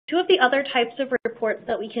Two of the other types of reports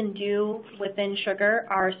that we can do within Sugar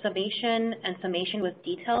are Summation and Summation with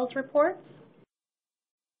Details reports.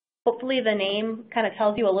 Hopefully the name kind of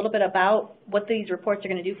tells you a little bit about what these reports are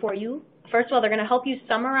going to do for you. First of all, they're going to help you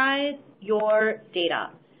summarize your data.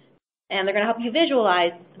 And they're going to help you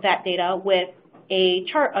visualize that data with a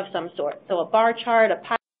chart of some sort. So a bar chart, a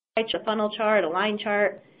pie chart, a funnel chart, a line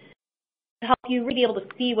chart, to help you really be able to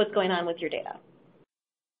see what's going on with your data.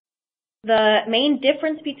 The main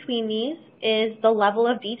difference between these is the level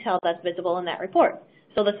of detail that's visible in that report.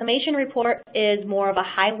 So the Summation Report is more of a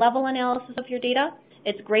high-level analysis of your data.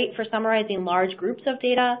 It's great for summarizing large groups of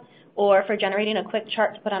data or for generating a quick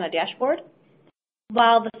chart to put on a dashboard,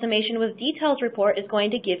 while the Summation with Details report is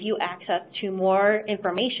going to give you access to more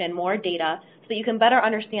information, more data, so that you can better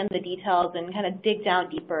understand the details and kind of dig down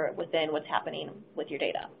deeper within what's happening with your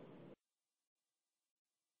data.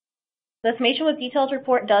 The Summation with Details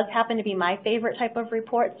report does happen to be my favorite type of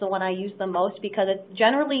report, so one I use the most because it's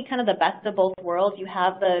generally kind of the best of both worlds. You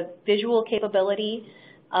have the visual capability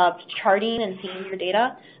of charting and seeing your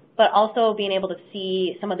data, but also being able to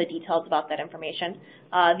see some of the details about that information.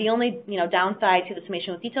 The only downside to the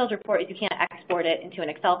Summation with Details report is you can't export it into an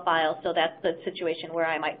Excel file, so that's the situation where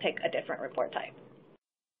I might pick a different report type.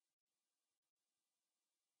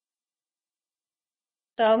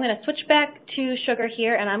 So I'm going to switch back to Sugar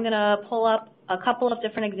here, and I'm going to pull up a couple of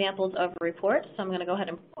different examples of reports. So I'm going to go ahead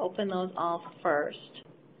and open those all first.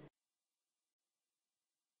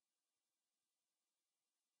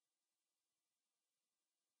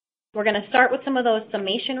 We're going to start with some of those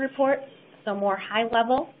summation reports, so more high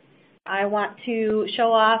level. I want to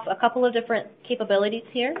show off a couple of different capabilities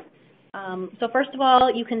here. So first of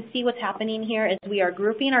all, you can see what's happening here is we are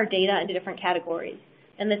grouping our data into different categories.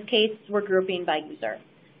 In this case, we're grouping by user.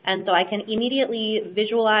 And so I can immediately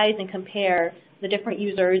visualize and compare the different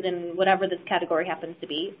users in whatever this category happens to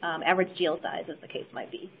be, average deal size as the case might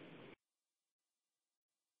be.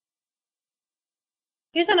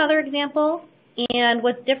 Here's another example. And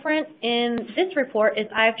what's different in this report is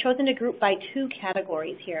I've chosen to group by two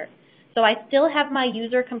categories here. So I still have my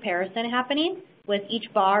user comparison happening with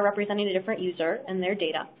each bar representing a different user and their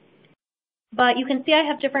data. But you can see I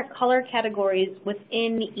have different color categories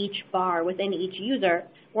within each bar, within each user,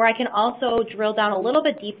 where I can also drill down a little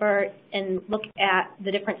bit deeper and look at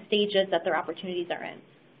the different stages that their opportunities are in.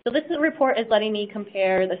 So this report is letting me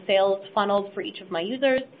compare the sales funnels for each of my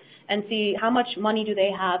users and see how much money do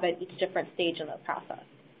they have at each different stage in the process.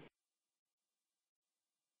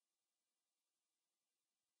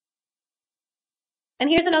 And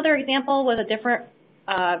here's another example with a different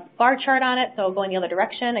bar chart on it, so going the other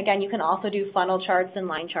direction. Again, you can also do funnel charts and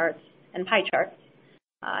line charts and pie charts.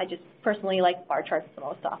 I just personally like bar charts the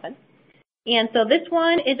most often. And so this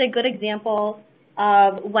one is a good example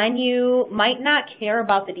of when you might not care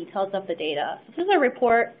about the details of the data. This is a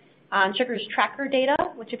report on Sugar's tracker data,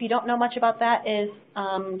 which if you don't know much about that is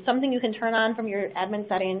something you can turn on from your admin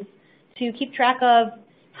settings to keep track of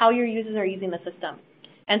how your users are using the system.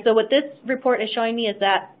 And so what this report is showing me is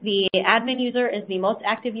that the admin user is the most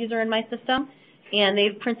active user in my system, and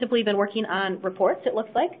they've principally been working on reports, it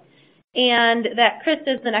looks like, and that Chris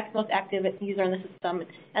is the next most active user in the system,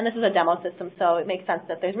 and this is a demo system, so it makes sense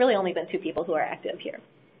that there's really only been 2 people who are active here.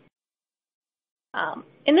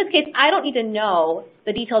 In this case, I don't need to know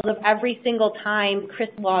the details of every single time Chris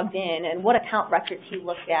logged in and what account records he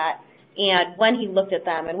looked at and when he looked at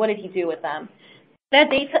them and what did he do with them. That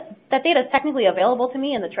data is technically available to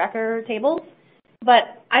me in the tracker tables,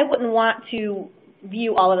 but I wouldn't want to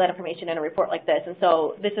view all of that information in a report like this. And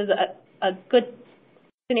so this is a good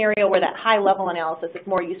scenario where that high-level analysis is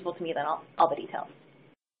more useful to me than all the details.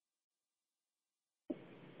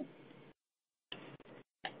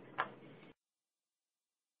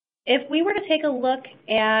 If we were to take a look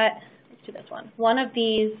at, let's do this one of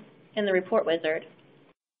these in the report wizard,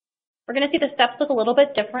 we're going to see the steps look a little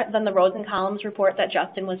bit different than the rows and columns report that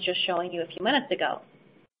Justin was just showing you a few minutes ago.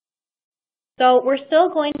 So we're still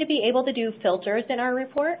going to be able to do filters in our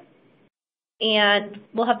report, and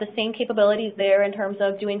we'll have the same capabilities there in terms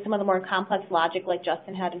of doing some of the more complex logic like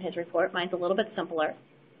Justin had in his report. Mine's a little bit simpler.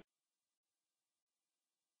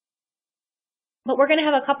 But we're going to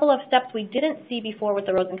have a couple of steps we didn't see before with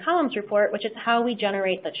the rows and columns report, which is how we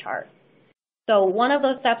generate the chart. So one of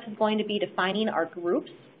those steps is going to be defining our groups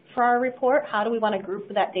for our report. How do we want to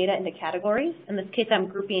group that data into categories? In this case, I'm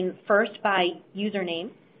grouping first by username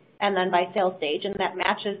and then by sales stage, and that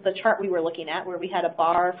matches the chart we were looking at where we had a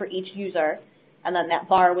bar for each user, and then that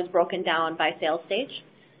bar was broken down by sales stage.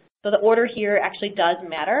 So the order here actually does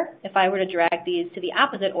matter. If I were to drag these to the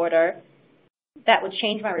opposite order, that would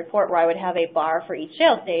change my report where I would have a bar for each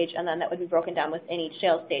sales stage, and then that would be broken down within each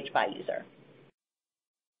sales stage by user.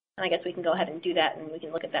 And I guess we can go ahead and do that, and we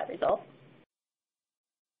can look at that result.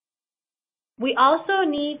 We also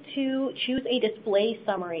need to choose a display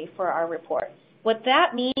summary for our report. What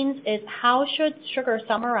that means is how should Sugar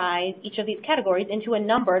summarize each of these categories into a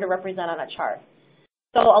number to represent on a chart.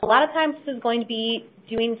 So a lot of times this is going to be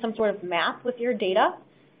doing some sort of math with your data.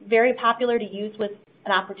 Very popular to use with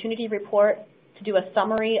an opportunity report to do a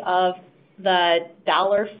summary of the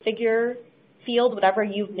dollar figure field, whatever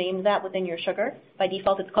you've named that within your Sugar. By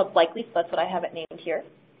default, it's called likely, so that's what I have it named here.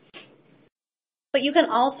 But you can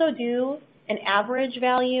also do an average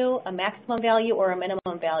value, a maximum value, or a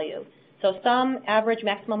minimum value. So some average,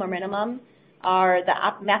 maximum, or minimum are the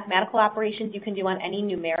mathematical operations you can do on any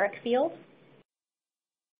numeric field.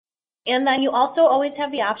 And then you also always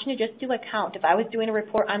have the option to just do a count. If I was doing a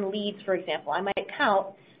report on leads, for example, I might count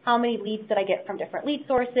how many leads did I get from different lead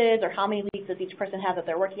sources, or how many leads does each person have that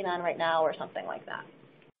they're working on right now, or something like that.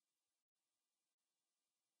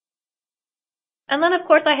 And then, of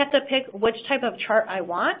course, I have to pick which type of chart I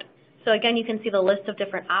want. So again, you can see the list of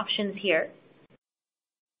different options here.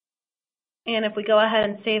 And if we go ahead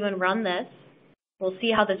and save and run this, we'll see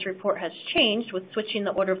how this report has changed with switching the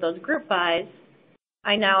order of those group bys.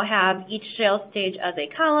 I now have each sales stage as a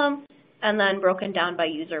column and then broken down by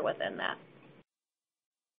user within that.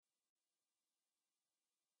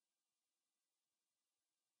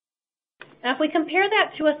 Now if we compare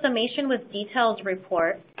that to a summation with details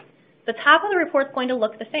report, the top of the report is going to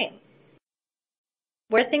look the same.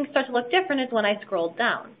 Where things start to look different is when I scroll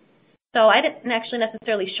down. So I didn't actually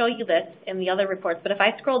necessarily show you this in the other reports, but if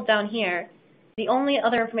I scroll down here, the only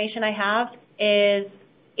other information I have is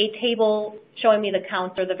a table showing me the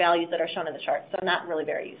counts or the values that are shown in the chart, so not really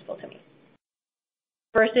very useful to me.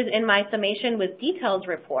 Versus in my summation with details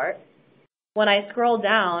report, when I scroll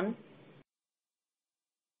down,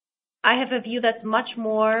 I have a view that's much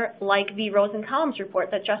more like the rows and columns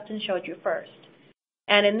report that Justin showed you first.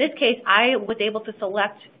 And in this case, I was able to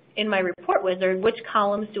select in my report wizard which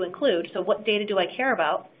columns to include. So what data do I care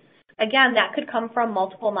about? Again, that could come from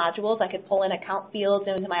multiple modules. I could pull in account fields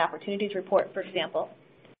into my opportunities report, for example.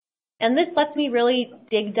 And this lets me really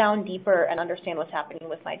dig down deeper and understand what's happening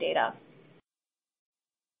with my data.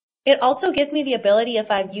 It also gives me the ability,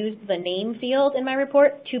 if I've used the name field in my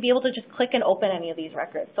report, to be able to just click and open any of these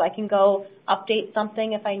records. So I can go update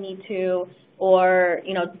something if I need to, or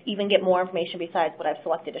even get more information besides what I've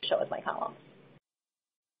selected to show as my column.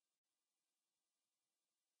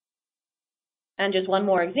 And just one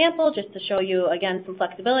more example, just to show you, again, some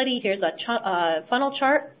flexibility. Here's a funnel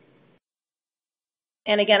chart.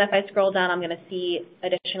 And again, if I scroll down, I'm going to see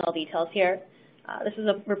additional details here. This is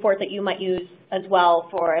a report that you might use as well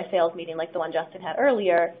for a sales meeting like the one Justin had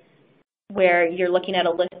earlier, where you're looking at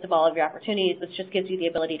a list of all of your opportunities. This just gives you the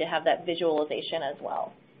ability to have that visualization as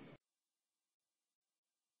well.